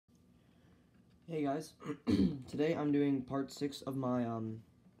Hey guys, today I'm doing part 6 of my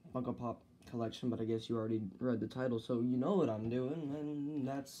Funko Pop collection, but I guess you already read the title, so you know what I'm doing, and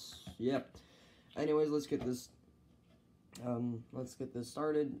that's, yep. Anyways, let's get this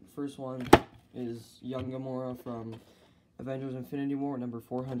started. First one is Young Gamora from Avengers Infinity War, number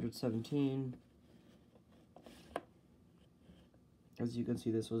 417. As you can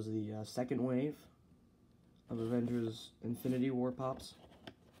see, this was the second wave of Avengers Infinity War pops.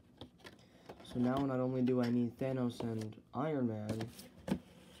 So now not only do I need Thanos and Iron Man,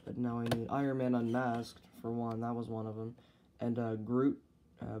 but now I need Iron Man Unmasked, for one, that was one of them, and Groot,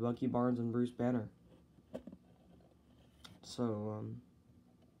 Bucky Barnes, and Bruce Banner. So,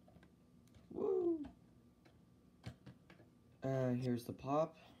 woo! Here's the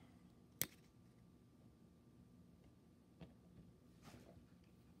pop.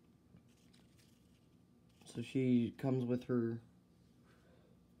 So she comes with her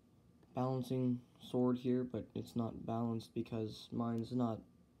balancing sword here, but it's not balanced because mine's not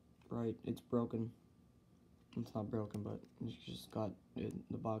right. It's broken. It's not broken, but it's just got it in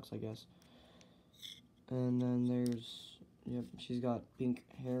the box, I guess. And then there's, yep, she's got pink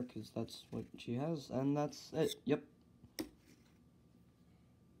hair because that's what she has, and that's it. Yep.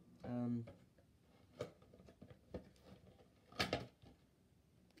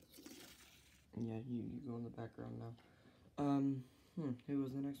 Yeah, you go in the background now. Who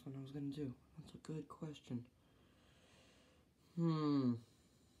was the next one I was gonna do? That's a good question.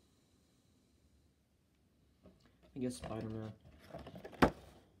 I guess Spider-Man.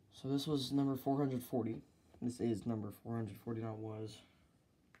 So this was number 440. This is number 440, not was.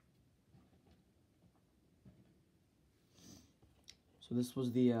 So this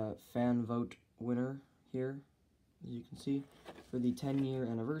was the fan vote winner here, as you can see, for the 10-year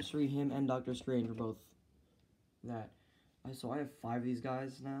anniversary. Him and Doctor Strange were both that. So I have 5 of these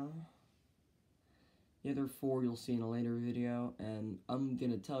guys now. The other 4 you'll see in a later video, and I'm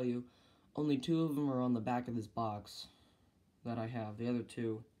gonna tell you, only 2 of them are on the back of this box that I have. The other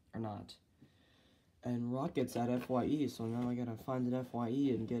 2 are not. And Rocket's at FYE, so now I gotta find an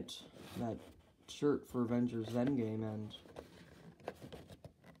FYE and get that shirt for Avengers Endgame. And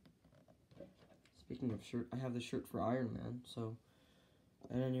speaking of shirt, I have the shirt for Iron Man, so.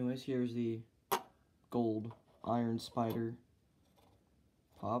 And anyways, here's the gold Iron Spider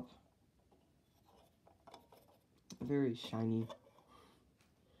pop. Very shiny.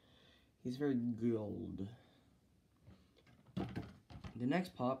 He's very gold. The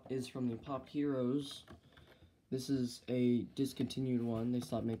next pop is from the Pop Heroes. This is a discontinued one. They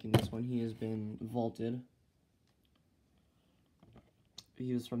stopped making this one. He has been vaulted.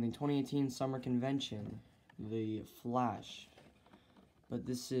 He was from the 2018 Summer Convention, the Flash. But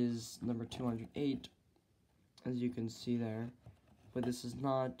this is number 208, as you can see there. But this is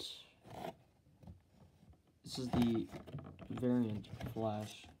not... This is the variant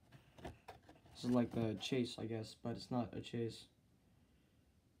Flash. This is like the chase, I guess, but it's not a chase.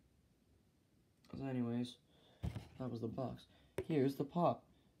 So anyways, that was the box. Here's the pop.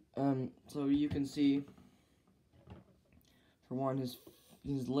 So you can see, for one, his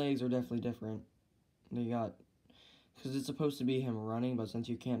legs are definitely different. They got, because it's supposed to be him running, but since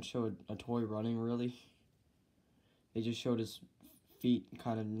you can't show a toy running, really, they just showed his feet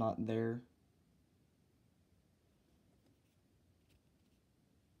kind of not there.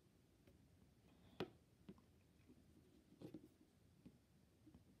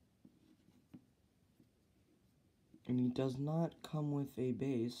 And he does not come with a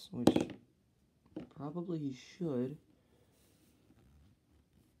base, which probably he should,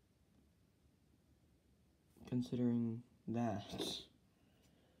 considering that.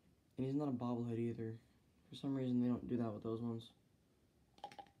 And he's not a bobblehead either. For some reason, they don't do that with those ones.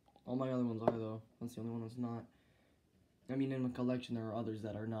 All my other ones are, though. That's the only one that's not. I mean, in my collection, there are others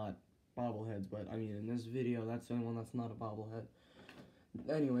that are not bobbleheads, but, I mean, in this video, that's the only one that's not a bobblehead.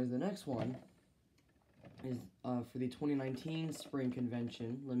 Anyways, the next one is for the 2019 Spring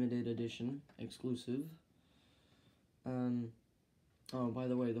Convention, limited edition, exclusive. Oh, by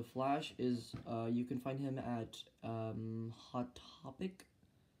the way, the Flash is, you can find him at Hot Topic.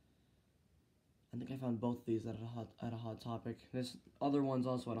 I think I found both of these at a Hot Topic. This other one's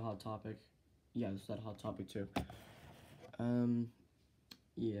also at a Hot Topic. Yeah, this is at a Hot Topic too.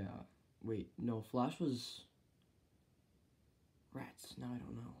 Yeah. Wait, no, Flash was rats. Now I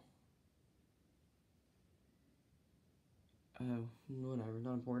don't know. Whatever,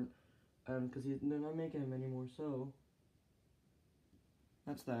 not important. Because they're not making him anymore, so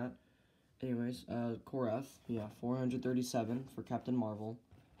that's that. Anyways, Korath, yeah, 437 for Captain Marvel.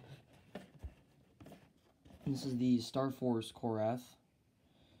 This is the Star Force Korath.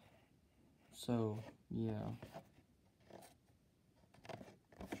 So, yeah.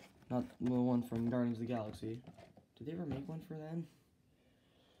 Not the one from Guardians of the Galaxy. Did they ever make one for then?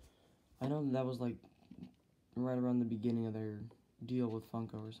 I know that was like right around the beginning of their deal with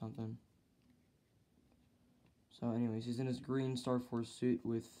Funko or something. So anyways, he's in his green Star Force suit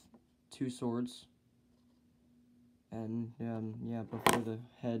with 2 swords. And yeah, before the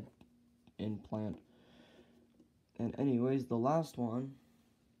head implant. And anyways, the last one,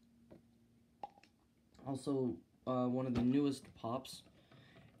 also one of the newest pops.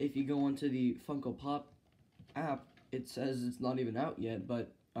 If you go onto the Funko Pop app, it says it's not even out yet,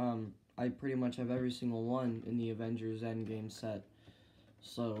 but I pretty much have every single one in the Avengers Endgame set.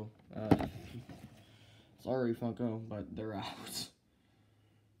 So, sorry Funko, but they're out.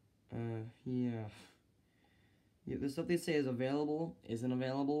 Yeah. The stuff they say is available isn't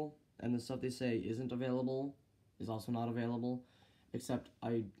available, and the stuff they say isn't available is also not available, except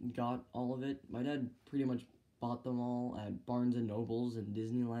I got all of it. My dad pretty much bought them all at Barnes & Nobles in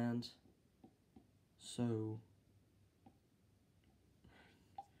Disneyland. So,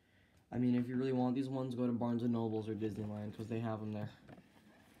 I mean, if you really want these ones, go to Barnes & Nobles or Disneyland, because they have them there.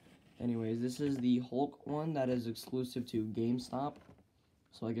 Anyways, this is the Hulk one that is exclusive to GameStop,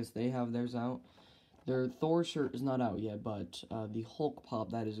 so I guess they have theirs out. Their Thor shirt is not out yet, but the Hulk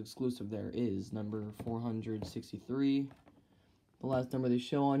pop that is exclusive there is number 463. The last number they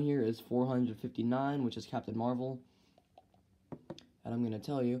show on here is 459, which is Captain Marvel. And I'm going to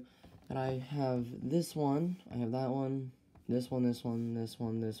tell you that I have this one, I have that one, this one, this one, this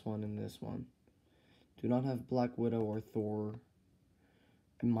one, this one, and this one. Do not have Black Widow or Thor.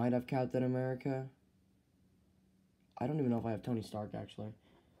 I might have Captain America. I don't even know if I have Tony Stark, actually.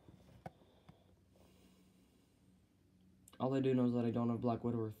 All I do know is that I don't have Black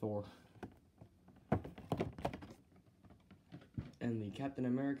Widow or Thor. And the Captain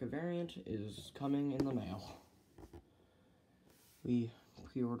America variant is coming in the mail. We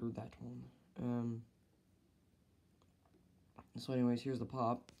pre-ordered that one. So anyways, here's the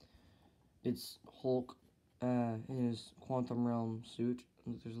pop. It's Hulk in his Quantum Realm suit.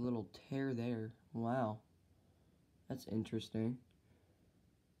 There's a little tear there. Wow. That's interesting.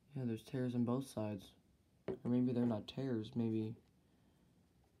 Yeah, there's tears on both sides. Or maybe they're not tears. Maybe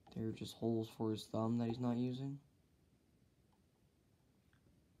they're just holes for his thumb that he's not using.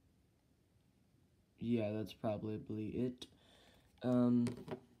 Yeah, that's probably it.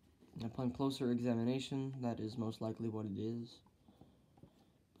 Upon closer examination, that is most likely what it is.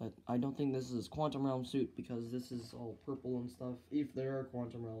 But I don't think this is Quantum Realm suit because this is all purple and stuff, if there are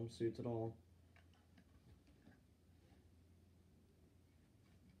Quantum Realm suits at all.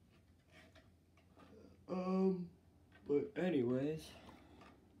 But anyways,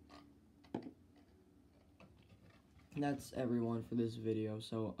 that's everyone for this video,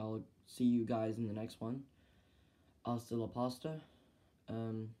 so I'll see you guys in the next one. Hasta la pasta.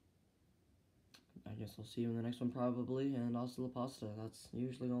 I guess I'll see you in the next one probably, and hasta la pasta. That's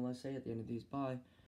usually all I say at the end of these. Bye.